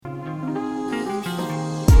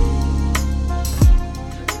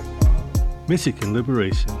Michigan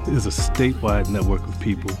Liberation is a statewide network of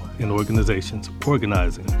people and organizations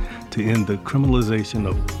organizing to end the criminalization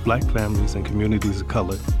of Black families and communities of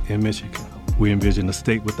color in Michigan. We envision a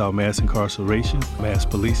state without mass incarceration, mass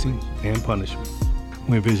policing, and punishment.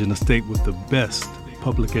 We envision a state with the best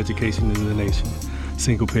public education in the nation,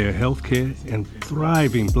 single-payer health care, and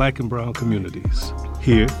thriving Black and brown communities.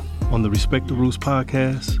 Here on the Respect the Roots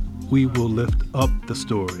podcast, we will lift up the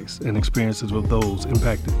stories and experiences of those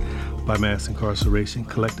impacted by mass incarceration,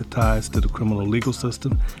 collective ties to the criminal legal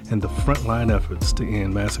system, and the frontline efforts to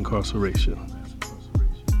end mass incarceration.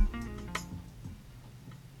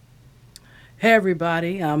 Hey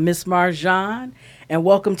everybody, I'm Miss Marjon, and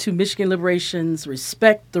welcome to Michigan Liberation's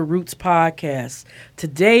Respect the Roots podcast.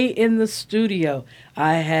 Today in the studio,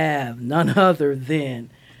 I have none other than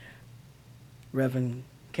Reverend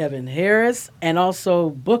Kevin Harris and also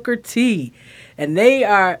Booker T. And they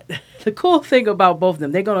are, the cool thing about both of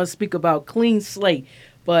them, they're going to speak about clean slate.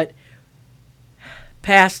 But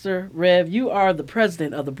Pastor Rev, you are the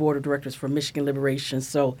president of the board of directors for Michigan Liberation.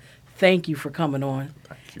 So thank you for coming on.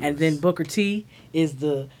 Thank you. And then Booker T is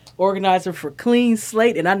the organizer for Clean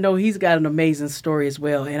Slate. And I know he's got an amazing story as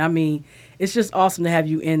well. And I mean, it's just awesome to have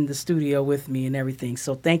you in the studio with me and everything.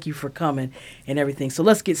 So thank you for coming and everything. So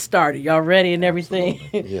let's get started. Y'all ready and everything?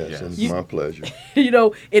 Yes, it's my pleasure. You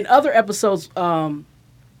know, in other episodes,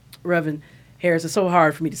 Reverend Harris, it's so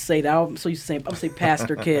hard for me to say that. I'm so used to saying, I'm saying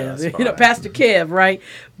Pastor Kev. You know, Pastor Kev, right?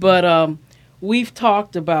 But we've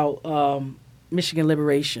talked about Michigan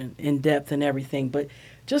Liberation in depth and everything. But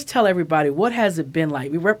just tell everybody, what has it been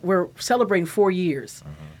like? We're celebrating 4 years.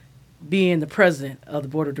 Being the president of the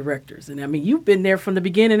board of directors. And I mean, you've been there from the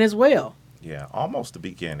beginning as well. Yeah, almost the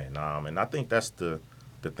beginning. And I think that's the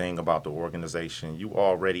thing about the organization. You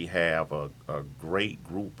already have a great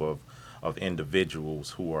group of individuals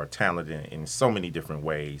who are talented in so many different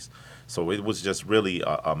ways. So it was just really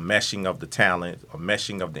a meshing of the talent, a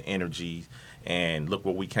meshing of the energy, and look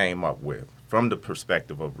what we came up with from the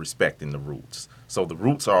perspective of respecting the roots. So the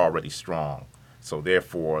roots are already strong. So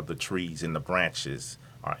therefore, the trees and the branches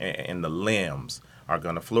and the limbs are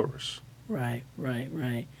going to flourish. Right.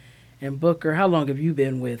 And Booker, how long have you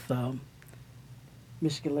been with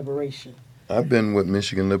Michigan Liberation? I've been with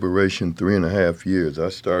Michigan Liberation 3.5 years. I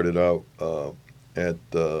started out at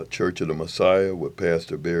the Church of the Messiah with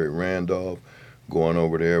Pastor Barry Randolph, going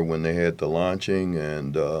over there when they had the launching,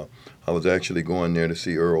 and I was actually going there to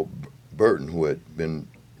see Earl Burton, who had been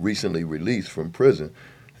recently released from prison,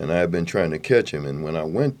 and I had been trying to catch him. And when I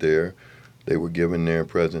went there, they were giving their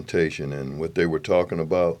presentation, and what they were talking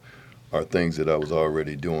about are things that I was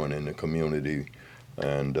already doing in the community,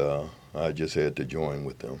 and I just had to join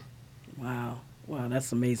with them. Wow,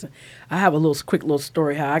 that's amazing. I have a quick little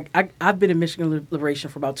story. How I've been in Michigan Liberation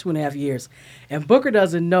for about 2.5 years, and Booker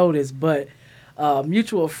doesn't know this, but a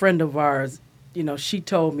mutual friend of ours, you know, she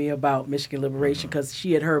told me about Michigan Liberation because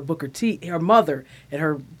she had heard Booker T, her mother had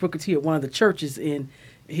heard Booker T at one of the churches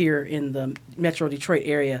here in the Metro Detroit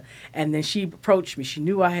area, and then she approached me. She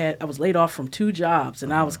knew I was laid off from 2 jobs,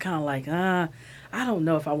 and I was kind of like, I don't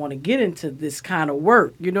know if I want to get into this kind of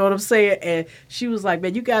work. You know what I'm saying? And she was like,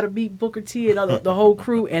 man, you got to meet Booker T and the whole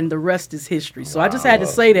crew, and the rest is history. So I just had to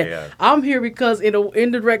say that. Yeah. I'm here because in an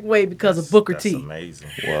indirect way because of Booker T. That's amazing.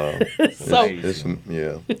 Wow.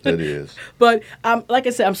 It is. But like I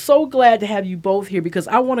said, I'm so glad to have you both here because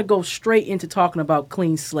I want to go straight into talking about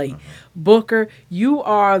Clean Slate. Booker, you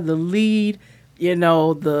are the lead, you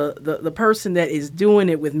know, the person that is doing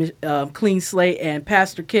it with Clean Slate, and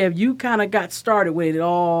Pastor Kev, you kind of got started when it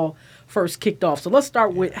all first kicked off. So let's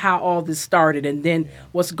start with how all this started and then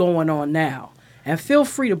what's going on now. And feel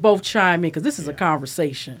free to both chime in because this is a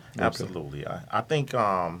conversation. Absolutely. I think,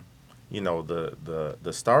 you know,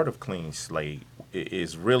 the start of Clean Slate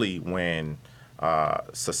is really when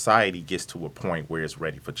society gets to a point where it's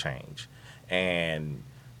ready for change. And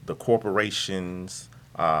the corporations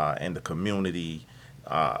and the community,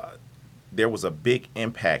 there was a big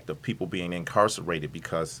impact of people being incarcerated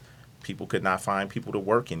because people could not find people to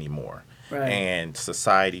work anymore. Right. And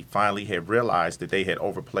society finally had realized that they had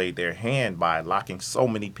overplayed their hand by locking so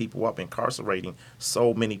many people up, incarcerating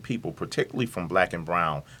so many people, particularly from Black and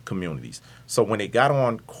brown communities. So when it got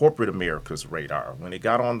on corporate America's radar, when it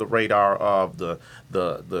got on the radar of the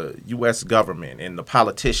U.S. government and the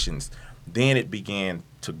politicians, then it began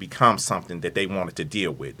to become something that they wanted to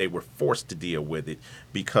deal with. They were forced to deal with it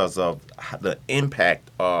because of the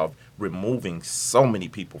impact of removing so many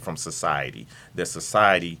people from society that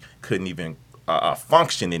society couldn't even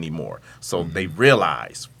function anymore. So they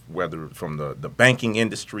realized, whether from the banking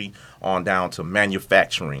industry on down to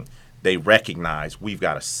manufacturing, they recognize we've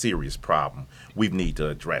got a serious problem. We need to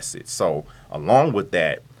address it. So along with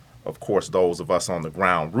that, of course, those of us on the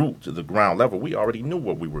ground level, we already knew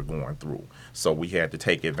what we were going through. So we had to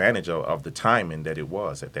take advantage of the timing that it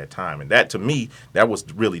was at that time. And that, to me, that was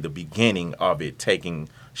really the beginning of it taking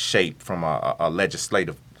shape from a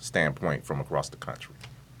legislative standpoint from across the country.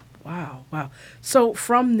 Wow. So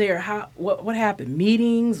from there, what happened?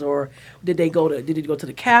 Meetings, or did it go to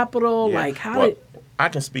the Capitol? Yeah. Like I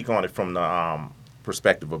can speak on it from the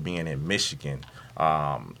perspective of being in Michigan.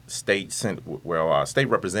 State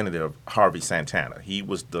Representative Harvey Santana, he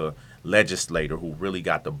was the legislator who really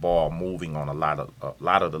got the ball moving on a lot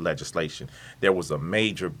of the legislation. There was a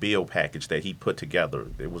major bill package that he put together.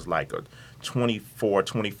 It was like a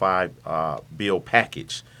 25 bill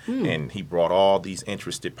package. And he brought all these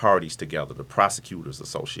interested parties together, the Prosecutors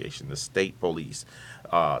Association, the state police,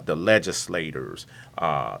 the legislators,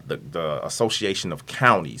 the Association of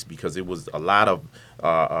Counties, because it was a lot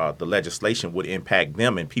of the legislation would impact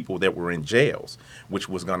them and people that were in jails, which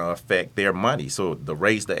was going to affect their money. So the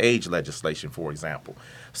raise the age legislation, for example.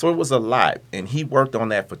 So it was a lot. And he worked on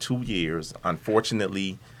that for 2 years.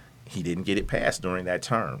 Unfortunately, he didn't get it passed during that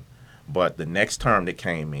term. But the next term that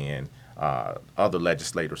came in, other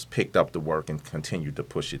legislators picked up the work and continued to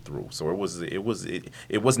push it through. So it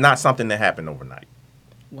was not something that happened overnight.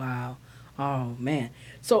 Wow. Oh, man.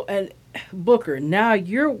 So, and Booker, now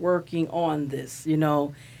you're working on this,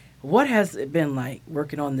 what has it been like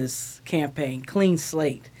working on this campaign, Clean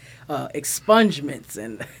Slate, expungements,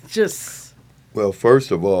 and just... Well,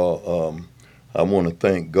 first of all, I want to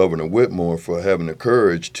thank Governor Whitmore for having the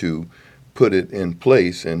courage to put it in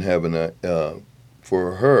place and having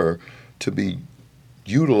for her to be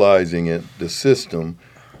utilizing the system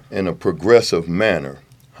in a progressive manner.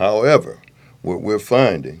 However, what we're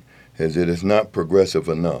finding is it is not progressive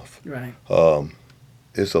enough. Right.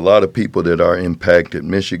 It's a lot of people that are impacted.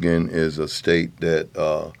 Michigan is a state that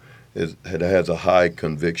has a high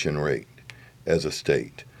conviction rate as a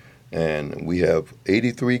state. And we have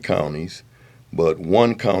 83 counties, but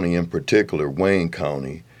one county in particular, Wayne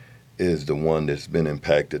County, is the one that's been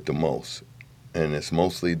impacted the most. And it's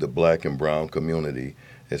mostly the black and brown community,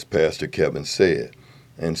 as Pastor Kevin said.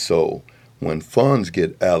 And so when funds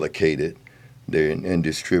get allocated and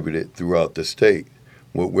distributed throughout the state,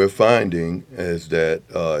 what we're finding is that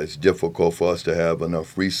it's difficult for us to have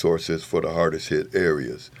enough resources for the hardest hit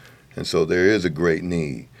areas. And so there is a great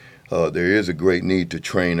need. There is a great need to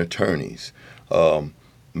train attorneys.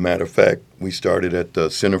 Matter of fact, we started at the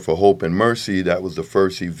Center for Hope and Mercy. That was the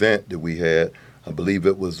first event that we had. I believe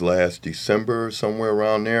it was last December or somewhere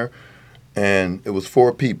around there. And it was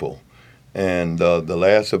 4 people. And the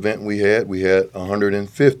last event we had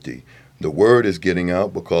 150. The word is getting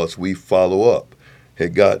out because we follow up.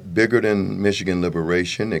 It got bigger than Michigan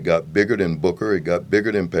Liberation. It got bigger than Booker. It got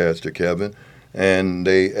bigger than Pastor Kevin. And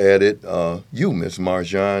they added you, Miss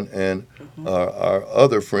Marjon, and our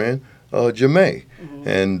other friend, Jamae,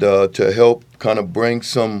 and to help kind of bring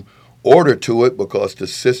some order to it, because the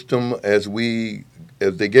system, as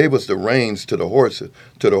they gave us the reins to the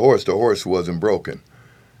horse wasn't broken.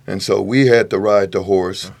 And so we had to ride the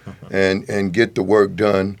horse and get the work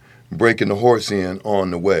done, breaking the horse in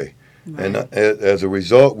on the way. Right. And as a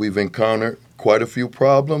result, we've encountered quite a few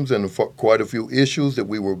problems and quite a few issues that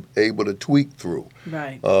we were able to tweak through.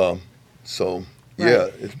 Right.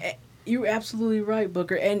 Yeah. You're absolutely right,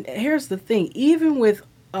 Booker. And here's the thing. Even with,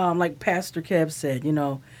 like Pastor Kev said,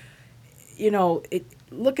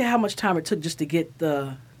 look at how much time it took just to get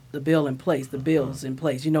the bill in place, the bills in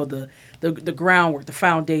place, the groundwork, the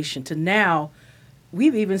foundation, to now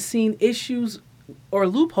we've even seen issues or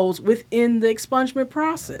loopholes within the expungement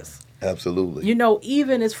process. Absolutely.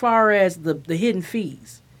 Even as far as the hidden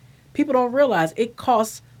fees. People don't realize it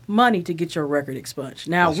costs money to get your record expunged.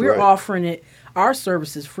 Now, That's we're right. offering our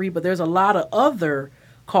services free, but there's a lot of other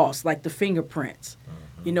costs, like the fingerprints,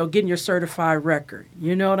 getting your certified record,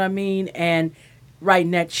 you know what I mean? And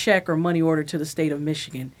writing that check or money order to the state of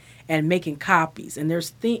Michigan and making copies. And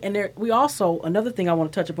we also, another thing I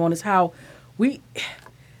want to touch upon is how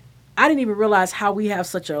I didn't even realize how we have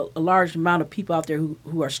such a large amount of people out there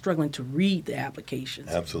who are struggling to read the applications.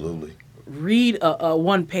 Absolutely. Read a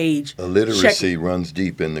one-page. Illiteracy runs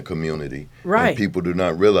deep in the community. Right. And people do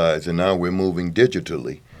not realize, and now we're moving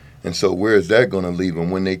digitally. And so where is that going to leave them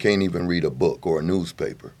when they can't even read a book or a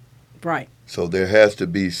newspaper? Right. So there has to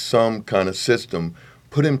be some kind of system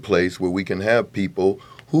put in place where we can have people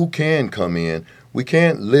who can come in. We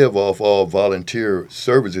can't live off all volunteer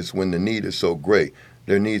services when the need is so great.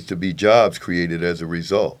 There needs to be jobs created as a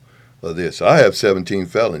result of this. I have 17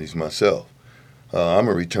 felonies myself. I'm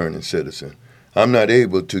a returning citizen. I'm not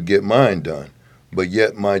able to get mine done. But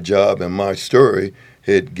yet my job and my story,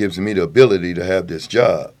 it gives me the ability to have this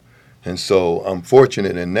job. And so I'm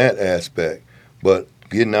fortunate in that aspect. But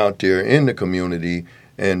getting out there in the community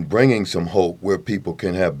and bringing some hope where people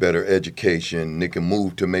can have better education, they can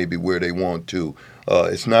move to maybe where they want to.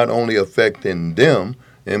 It's not only affecting them,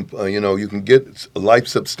 and you can get life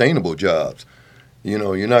sustainable jobs.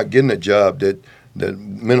 You're not getting a job that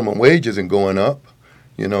minimum wage isn't going up.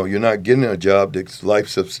 You're not getting a job that's life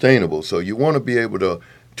sustainable. So you want to be able to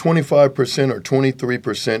 25% or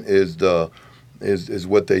 23% is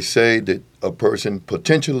what they say that a person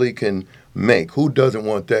potentially can make. Who doesn't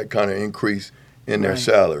want that kind of increase in their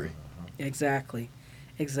salary? Exactly.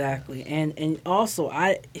 And also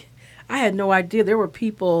I had no idea there were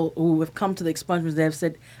people who have come to the expungement that have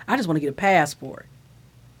said, I just want to get a passport.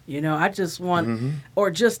 I just want,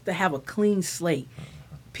 or just to have a clean slate.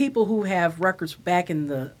 People who have records back in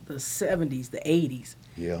the 70s, the 80s.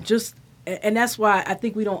 Yeah. And that's why I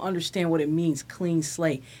think we don't understand what it means, clean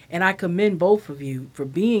slate. And I commend both of you for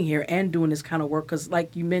being here and doing this kind of work because,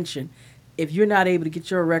 like you mentioned, if you're not able to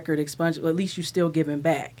get your record expunged, well, at least you're still giving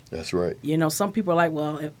back. That's right. Some people are like,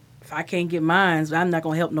 well, if I can't get mine, I'm not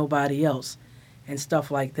going to help nobody else and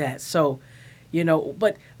stuff like that. So,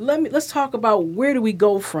 but let's talk about where do we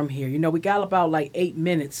go from here? We got about like 8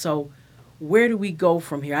 minutes. So where do we go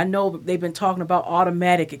from here? I know they've been talking about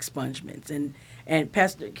automatic expungements and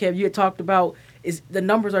Pastor Kev, you had talked about the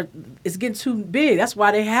numbers it's getting too big. That's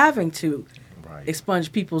why they're having to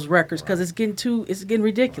expunge people's records because it's getting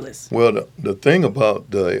ridiculous. Well, the thing about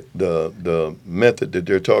the method that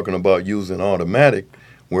they're talking about using automatic,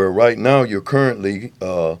 where right now you're currently,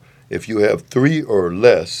 if you have 3 or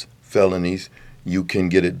less felonies, you can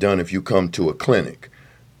get it done if you come to a clinic.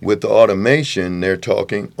 With the automation, they're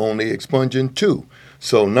talking only expunging 2.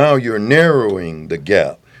 So now you're narrowing the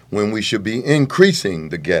gap when we should be increasing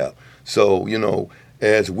the gap. So,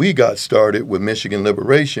 as we got started with Michigan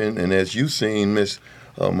Liberation, and as you've seen, Miss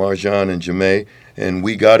Marjon and Jamae, and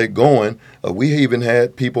we got it going, we even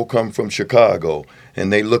had people come from Chicago,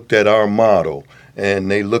 and they looked at our model,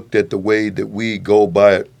 and they looked at the way that we go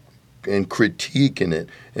by it and critiquing it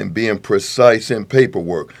and being precise in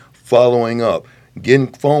paperwork, following up, getting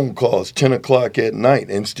phone calls 10 o'clock at night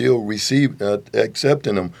and still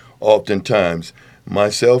accepting them oftentimes,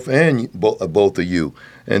 myself and both of you.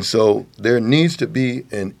 And so there needs to be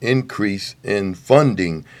an increase in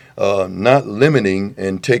funding, not limiting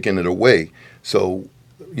and taking it away. So,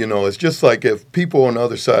 it's just like if people on the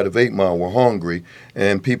other side of 8 Mile were hungry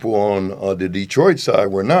and people on the Detroit side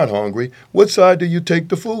were not hungry, what side do you take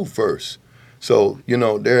the food first? So,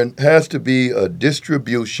 there has to be a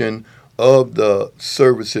distribution of the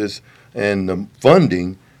services and the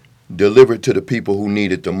funding delivered to the people who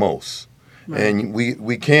need it the most. Right. And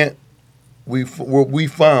we can't, what we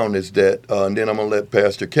found is that, and then I'm going to let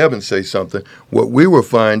Pastor Kevin say something, what we were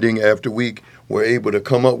finding after we were able to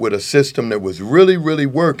come up with a system that was really, really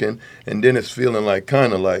working, and then it's feeling like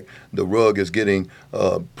kind of like the rug is getting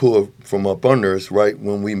pulled from up under us right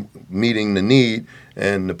when we meeting the need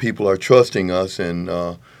and the people are trusting us. And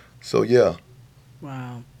so, yeah.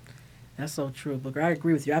 Wow. That's so true. Booker, I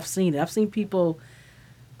agree with you. I've seen it. I've seen people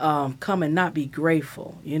come and not be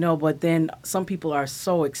grateful, but then some people are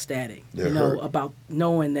so ecstatic, about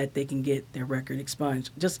knowing that they can get their record expunged.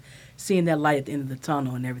 Just seeing that light at the end of the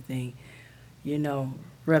tunnel and everything,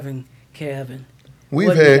 Reverend Kevin.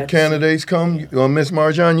 We've had candidates come, Miss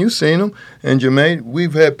Marjon, you've seen them, and Jermaine,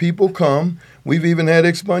 we've had people come. We've even had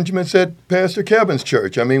expungements at Pastor Kevin's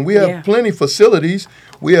church. I mean, we have plenty facilities.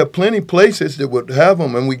 We have plenty places that would have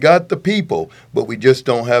them, and we got the people, but we just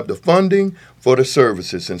don't have the funding for the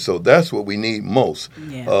services, and so that's what we need most.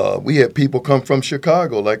 Yeah. We had people come from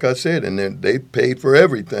Chicago, like I said, and then they paid for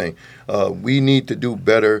everything. We need to do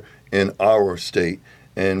better in our state,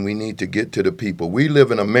 and we need to get to the people. We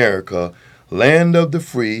live in America, land of the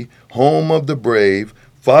free, home of the brave,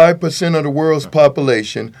 5% of the world's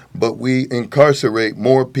population, but we incarcerate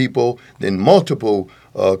more people than multiple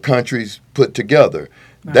countries put together.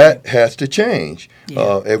 Right. That has to change.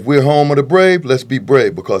 Yeah. If we're home of the brave, let's be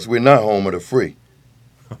brave because we're not home of the free.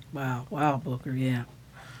 Wow, Booker, yeah.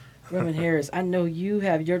 Reverend Harris, I know you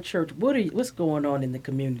have your church. What's going on in the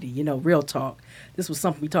community? Real talk. This was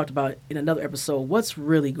something we talked about in another episode. What's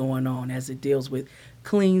really going on as it deals with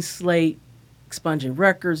clean slate, expunging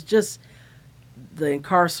records, just the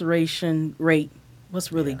incarceration rate?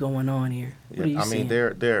 What's really going on here? What are you seeing?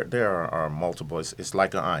 There are multiple. It's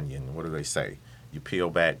like an onion. What do they say? You peel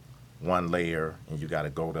back one layer, and you got to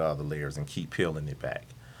go to other layers and keep peeling it back.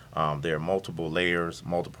 There are multiple layers,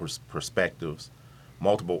 multiple perspectives,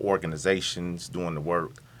 multiple organizations doing the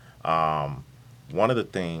work. one of the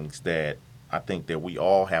things that I think that we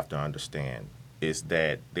all have to understand is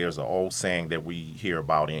that there's an old saying that we hear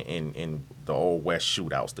about in the old West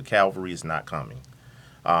shootouts: the cavalry is not coming.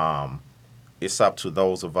 It's up to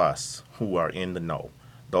those of us who are in the know,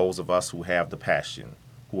 those of us who have the passion,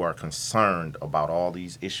 who are concerned about all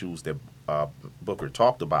these issues that Booker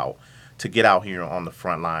talked about, to get out here on the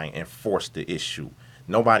front line and force the issue.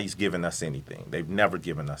 Nobody's given us anything. They've never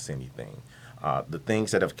given us anything. The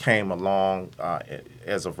things that have came along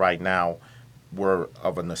as of right now were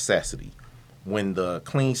of a necessity. When the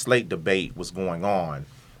clean slate debate was going on,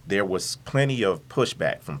 there was plenty of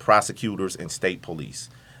pushback from prosecutors and state police.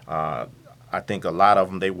 I think a lot of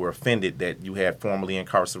them, they were offended that you had formerly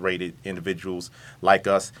incarcerated individuals like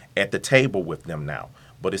us at the table with them now.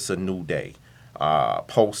 But it's a new day.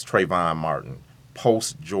 Post Trayvon Martin,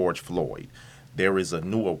 post George Floyd, there is a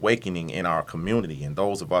new awakening in our community. And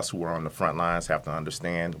those of us who are on the front lines have to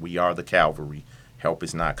understand we are the cavalry. Help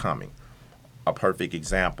is not coming. A perfect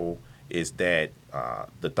example is that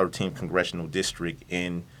the 13th Congressional District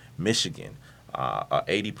in Michigan, a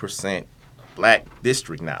 80% black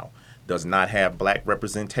district now, does not have black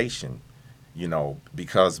representation,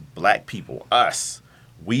 because black people, us,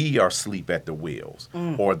 we are asleep at the wheels,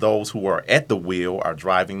 or those who are at the wheel are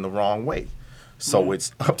driving the wrong way. So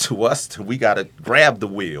it's up to us. We got to grab the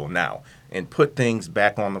wheel now and put things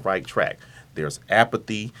back on the right track. There's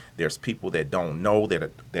apathy. There's people that don't know,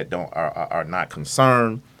 that are not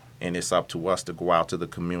concerned, and it's up to us to go out to the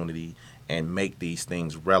community and make these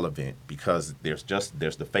things relevant, because there's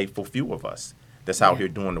the faithful few of us that's out here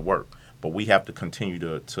doing the work. But we have to continue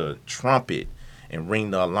to trumpet and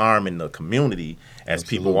ring the alarm in the community, as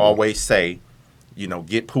people always say,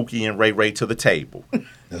 get Pookie and Ray Ray to the table.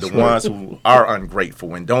 The ones who are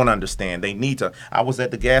ungrateful and don't understand, they need to. I was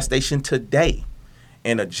at the gas station today,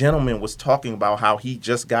 and a gentleman was talking about how he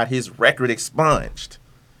just got his record expunged.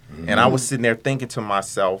 And I was sitting there thinking to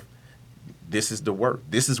myself, this is the work.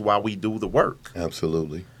 This is why we do the work.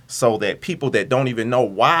 Absolutely. So that people that don't even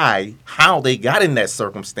know how they got in that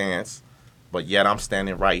circumstance, but yet I'm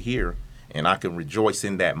standing right here and I can rejoice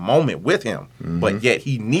in that moment with him. But yet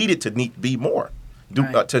he needed to be more,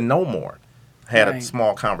 to know more. I had a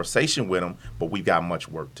small conversation with him, but we got much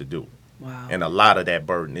work to do. Wow. And a lot of that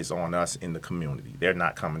burden is on us in the community. They're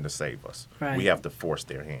not coming to save us. Right. We have to force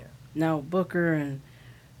their hand. Now, Booker and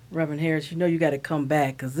Reverend Harris, you got to come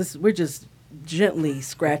back, because we're just gently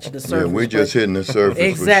scratching the surface. Yeah, we're just hitting the surface.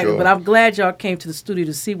 Exactly. For sure. But I'm glad y'all came to the studio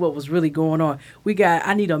to see what was really going on.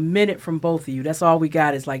 I need a minute from both of you. That's all we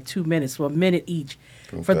got, is like 2 minutes, so a minute each.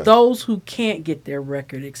 Okay. For those who can't get their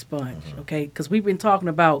record expunged, okay? Because we've been talking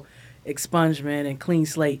about expungement and clean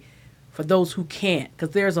slate. For those who can't, because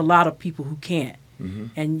there's a lot of people who can't,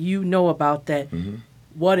 and you know about that.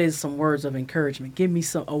 What is some words of encouragement? Give me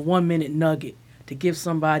a 1 minute nugget to give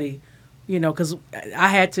somebody. Because I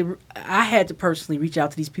had to personally reach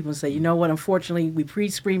out to these people and say, you know what, unfortunately, we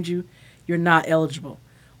pre-screened you. You're not eligible.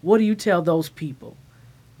 What do you tell those people?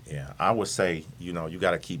 Yeah, I would say, you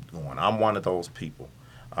got to keep going. I'm one of those people.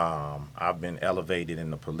 I've been elevated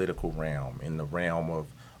in the political realm, in the realm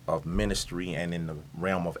of ministry, and in the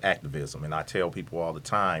realm of activism. And I tell people all the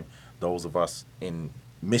time, those of us in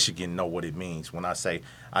Michigan know what it means when I say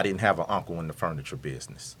I didn't have an uncle in the furniture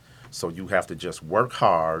business. So you have to just work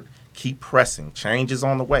hard, keep pressing. Change is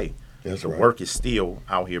on the way. The work is still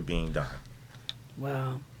out here being done.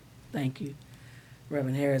 Wow. Thank you.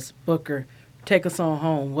 Reverend Harris. Booker, take us on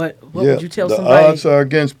home. What would you tell somebody? The odds are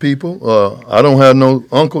against people. I don't have no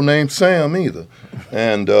uncle named Sam either.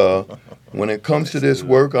 And when it comes to this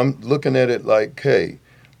work, I'm looking at it like, hey,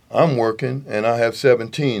 I'm working and I have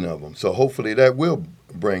 17 of them. So hopefully that will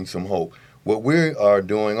bring some hope. What we are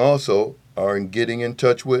doing also are getting in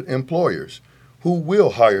touch with employers who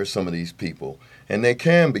will hire some of these people, and they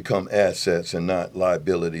can become assets and not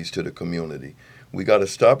liabilities to the community. We got to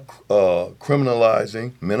stop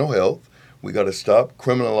criminalizing mental health. We got to stop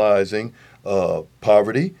criminalizing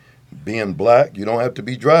poverty. Being black, you don't have to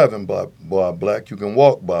be driving by black. You can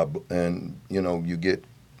walk by, and you get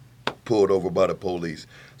pulled over by the police.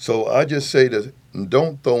 So I just say that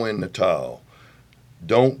don't throw in the towel.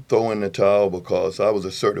 Don't throw in the towel, because I was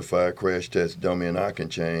a certified crash test dummy and I can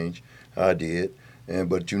change. I did.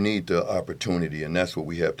 But you need the opportunity, and that's what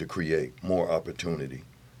we have to create, more opportunity.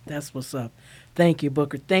 That's what's up. Thank you,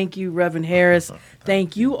 Booker. Thank you, Reverend Harris.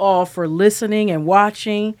 Thank you all for listening and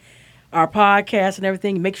watching our podcast and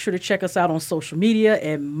everything. Make sure to check us out on social media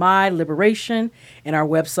at My Liberation and our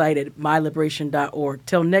website at myliberation.org.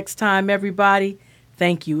 Till next time, everybody,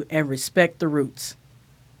 thank you and respect the roots.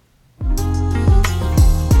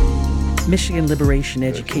 Michigan Liberation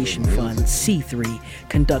Education Fund, C3,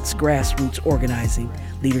 conducts grassroots organizing,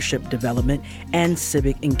 leadership development, and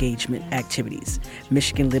civic engagement activities.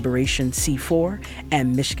 Michigan Liberation, C4,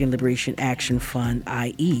 and Michigan Liberation Action Fund,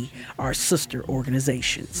 IE, are sister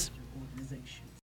organizations.